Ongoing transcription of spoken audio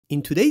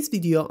In today's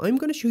video, I'm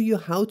going to show you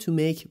how to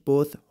make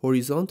both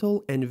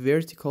horizontal and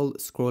vertical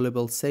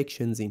scrollable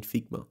sections in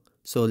Figma.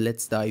 So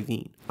let's dive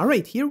in.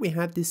 Alright, here we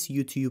have this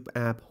YouTube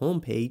app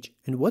homepage,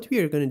 and what we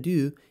are going to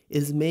do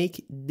is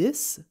make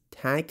this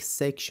tag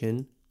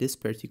section, this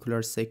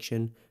particular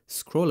section,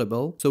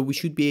 scrollable. So we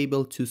should be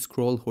able to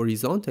scroll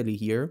horizontally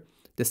here.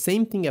 The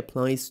same thing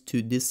applies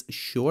to this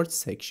short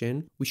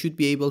section. We should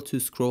be able to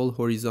scroll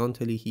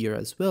horizontally here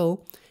as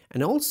well.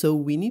 And also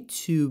we need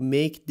to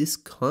make this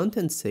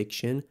content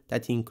section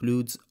that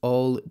includes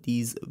all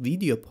these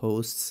video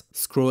posts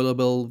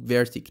scrollable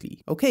vertically.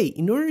 Okay,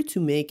 in order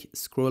to make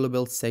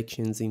scrollable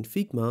sections in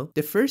Figma,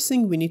 the first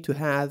thing we need to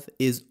have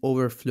is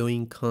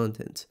overflowing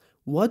content.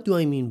 What do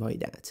I mean by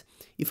that?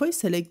 If I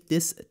select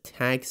this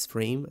tags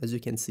frame, as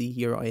you can see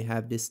here, I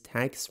have this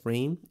tags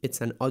frame.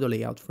 It's an auto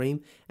layout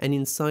frame, and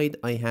inside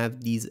I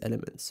have these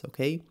elements,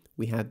 okay?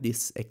 We have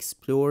this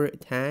explore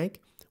tag,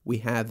 we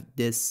have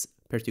this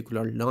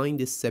particular line,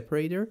 this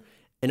separator,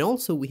 and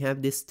also we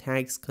have this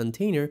tags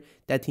container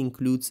that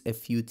includes a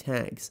few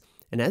tags.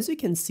 And as you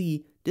can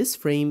see, this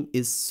frame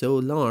is so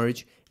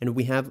large and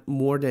we have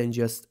more than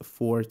just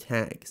 4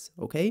 tags,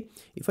 okay?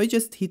 If I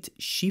just hit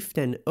Shift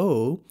and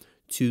O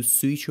to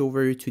switch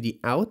over to the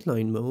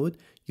outline mode,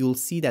 you'll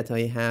see that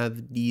I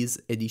have these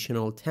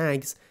additional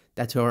tags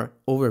that are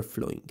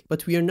overflowing,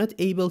 but we are not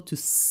able to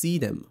see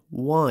them.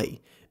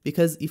 Why?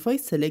 Because if I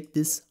select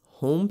this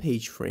home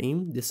page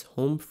frame, this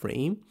home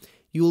frame,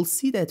 you will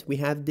see that we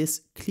have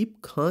this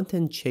clip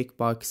content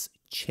checkbox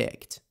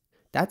checked.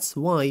 That's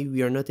why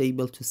we are not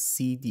able to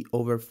see the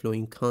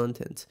overflowing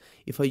content.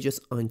 If I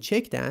just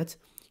uncheck that,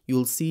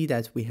 you'll see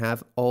that we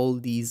have all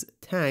these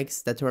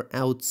tags that are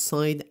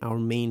outside our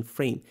main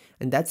frame.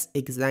 And that's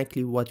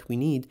exactly what we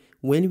need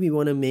when we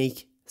want to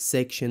make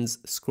sections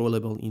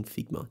scrollable in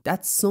Figma.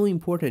 That's so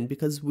important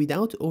because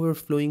without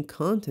overflowing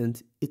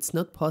content, it's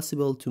not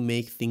possible to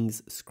make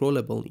things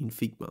scrollable in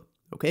Figma.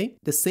 Okay,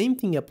 the same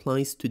thing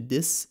applies to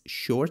this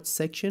short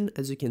section.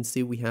 As you can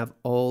see, we have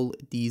all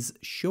these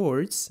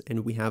shorts and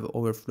we have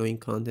overflowing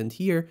content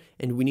here,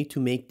 and we need to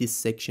make this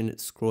section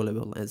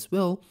scrollable as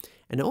well.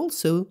 And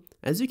also,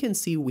 as you can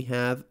see, we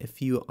have a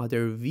few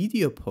other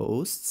video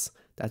posts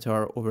that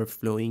are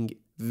overflowing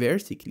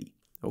vertically.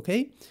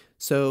 Okay,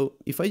 so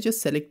if I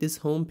just select this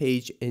home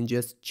page and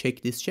just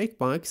check this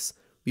checkbox,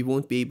 we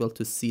won't be able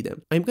to see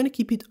them. I'm going to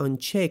keep it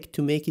unchecked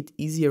to make it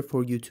easier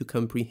for you to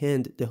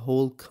comprehend the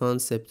whole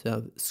concept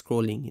of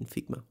scrolling in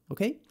Figma,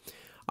 okay?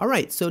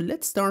 Alright, so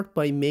let's start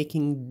by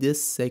making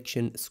this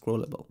section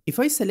scrollable. If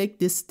I select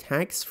this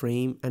tags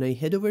frame and I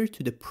head over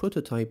to the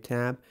prototype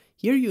tab,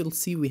 here you'll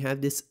see we have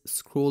this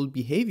scroll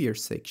behavior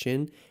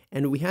section,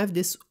 and we have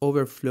this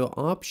overflow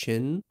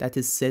option that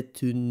is set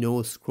to no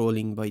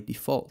scrolling by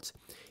default.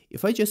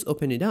 If I just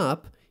open it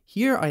up,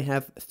 here I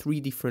have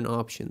 3 different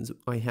options.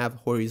 I have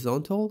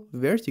horizontal,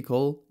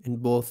 vertical, and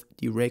both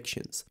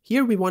directions.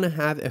 Here we want to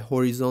have a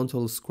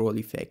horizontal scroll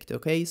effect,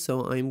 okay?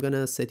 So I'm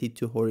gonna set it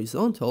to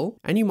horizontal,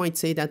 and you might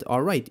say that,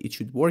 all right, it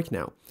should work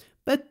now.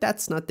 But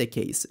that's not the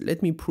case.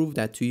 Let me prove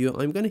that to you.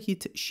 I'm gonna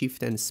hit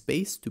Shift and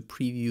Space to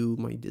preview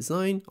my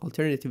design.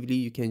 Alternatively,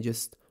 you can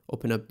just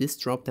open up this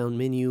drop-down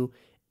menu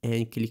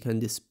and click on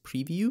this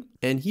preview.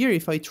 And here,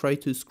 if I try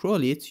to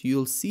scroll it,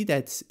 you'll see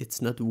that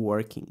it's not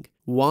working.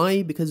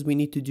 Why? Because we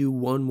need to do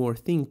one more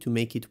thing to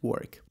make it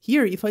work.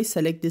 Here, if I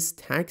select this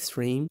tags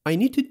frame, I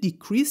need to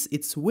decrease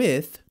its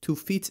width to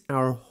fit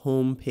our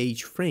home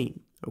page frame.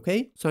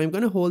 Okay, so I'm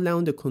gonna hold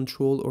down the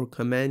Control or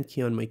Command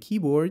key on my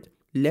keyboard,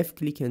 left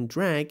click and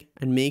drag,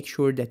 and make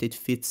sure that it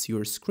fits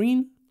your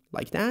screen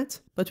like that.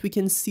 But we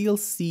can still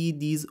see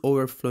these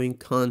overflowing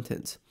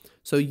content.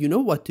 So you know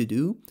what to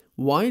do.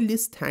 While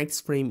this tags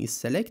frame is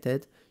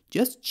selected,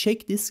 just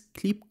check this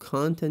clip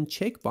content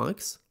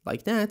checkbox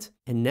like that,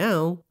 and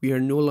now we are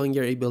no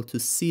longer able to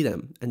see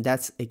them, and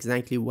that's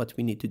exactly what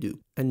we need to do.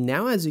 And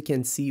now, as you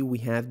can see, we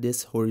have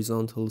this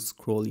horizontal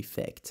scroll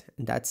effect,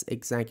 and that's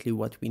exactly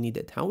what we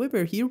needed.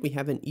 However, here we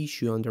have an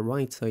issue on the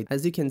right side.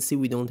 As you can see,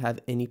 we don't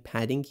have any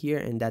padding here,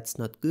 and that's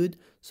not good.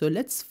 So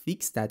let's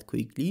fix that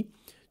quickly.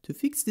 To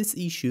fix this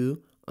issue,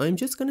 I'm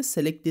just going to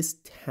select this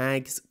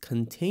tags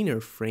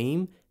container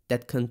frame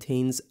that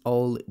contains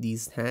all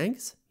these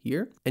tags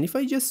here. And if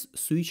I just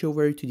switch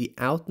over to the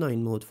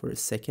outline mode for a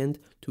second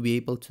to be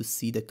able to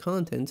see the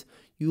content,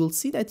 you will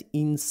see that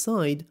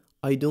inside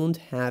I don't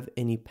have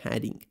any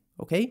padding.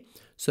 Okay,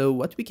 so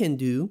what we can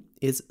do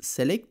is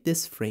select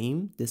this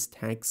frame, this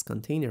tags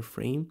container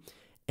frame,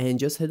 and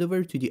just head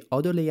over to the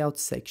auto layout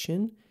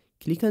section,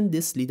 click on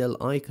this little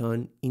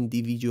icon,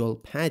 individual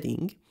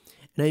padding,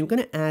 and I'm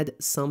going to add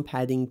some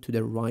padding to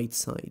the right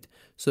side.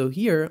 So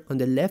here on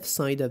the left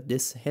side of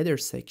this header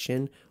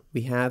section,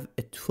 we have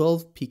a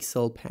 12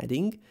 pixel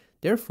padding.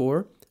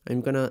 Therefore,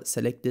 I'm going to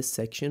select this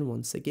section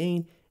once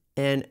again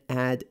and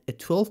add a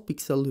 12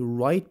 pixel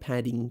right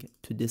padding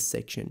to this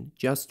section,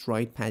 just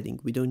right padding.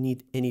 We don't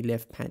need any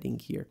left padding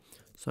here.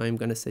 So I'm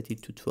going to set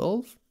it to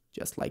 12,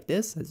 just like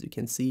this. As you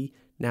can see,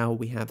 now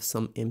we have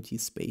some empty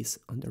space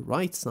on the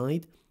right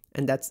side,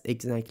 and that's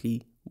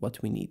exactly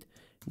what we need.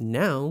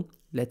 Now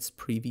Let's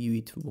preview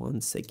it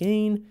once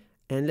again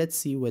and let's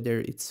see whether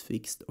it's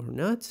fixed or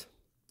not.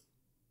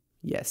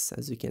 Yes,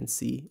 as you can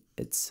see,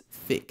 it's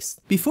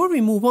fixed. Before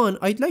we move on,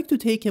 I'd like to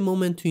take a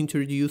moment to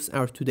introduce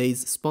our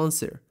today's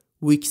sponsor,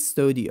 Wix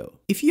Studio.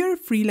 If you're a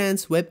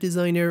freelance web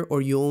designer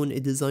or you own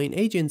a design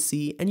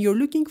agency and you're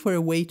looking for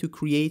a way to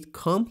create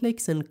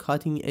complex and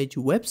cutting-edge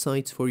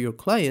websites for your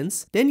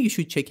clients, then you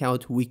should check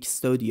out Wix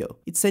Studio.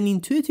 It's an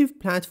intuitive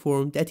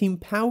platform that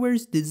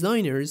empowers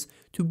designers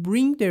to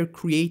bring their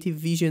creative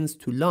visions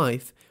to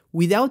life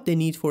without the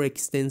need for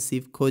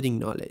extensive coding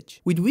knowledge.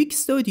 With Wix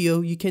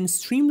Studio, you can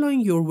streamline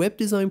your web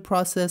design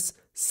process,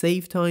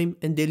 save time,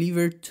 and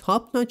deliver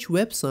top-notch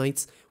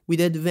websites with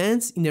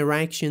advanced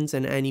interactions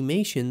and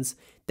animations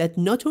that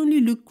not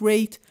only look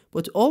great,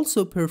 but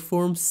also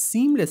perform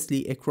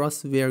seamlessly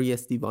across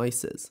various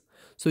devices.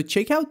 So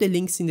check out the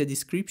links in the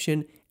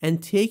description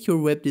and take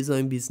your web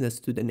design business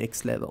to the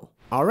next level.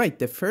 Alright,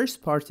 the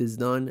first part is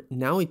done.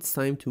 Now it's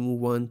time to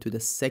move on to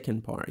the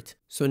second part.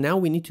 So now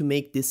we need to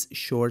make this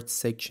short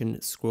section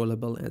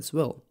scrollable as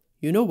well.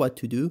 You know what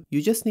to do.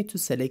 You just need to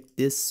select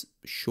this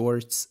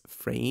shorts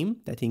frame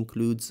that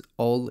includes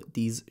all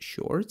these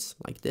shorts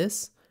like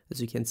this.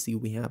 As you can see,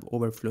 we have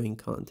overflowing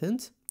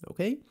content,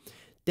 okay?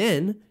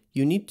 Then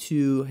you need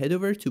to head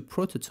over to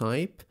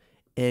prototype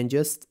and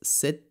just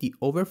set the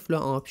overflow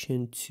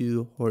option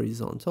to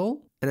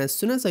horizontal. And as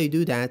soon as I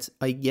do that,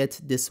 I get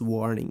this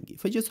warning.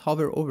 If I just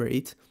hover over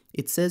it,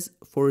 it says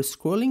for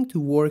scrolling to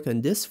work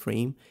on this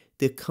frame,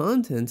 the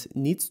content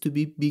needs to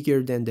be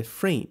bigger than the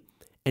frame.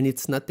 And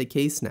it's not the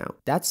case now.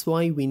 That's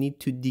why we need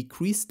to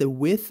decrease the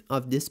width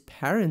of this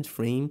parent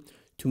frame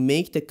to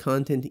make the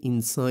content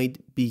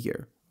inside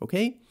bigger.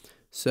 Okay,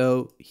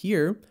 so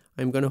here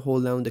I'm gonna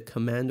hold down the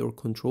command or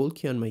control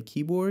key on my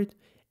keyboard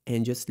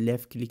and just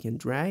left click and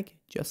drag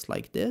just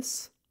like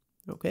this.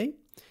 Okay,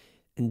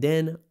 and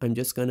then I'm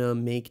just gonna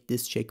make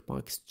this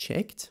checkbox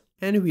checked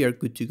and we are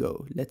good to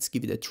go. Let's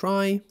give it a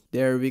try.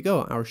 There we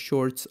go. Our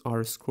shorts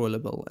are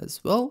scrollable as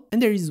well.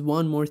 And there is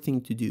one more thing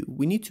to do.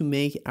 We need to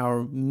make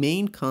our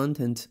main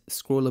content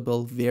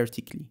scrollable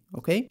vertically.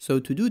 Okay, so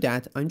to do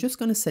that, I'm just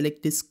gonna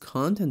select this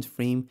content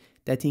frame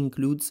that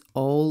includes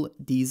all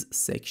these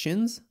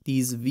sections,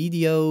 these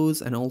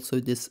videos, and also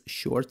this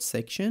short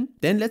section.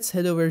 Then let's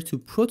head over to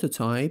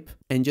prototype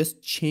and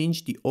just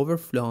change the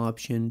overflow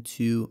option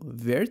to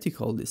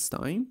vertical this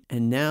time.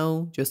 And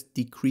now just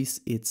decrease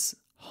its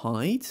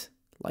height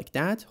like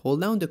that.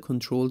 Hold down the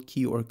control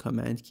key or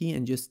command key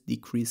and just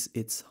decrease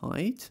its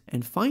height.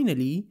 And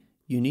finally,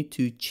 you need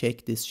to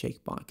check this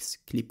checkbox,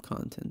 clip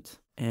content.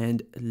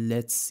 And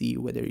let's see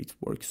whether it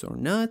works or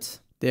not.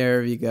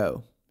 There we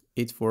go.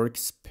 It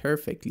works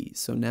perfectly.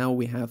 So now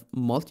we have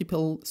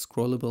multiple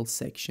scrollable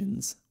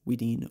sections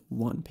within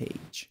one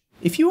page.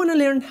 If you want to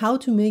learn how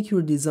to make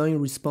your design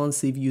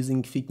responsive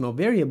using Figma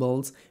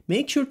variables,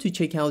 make sure to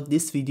check out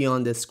this video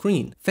on the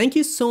screen. Thank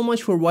you so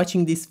much for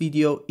watching this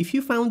video. If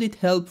you found it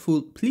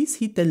helpful, please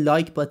hit the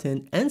like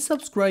button and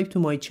subscribe to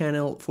my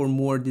channel for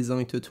more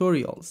design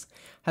tutorials.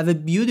 Have a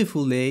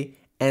beautiful day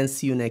and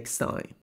see you next time.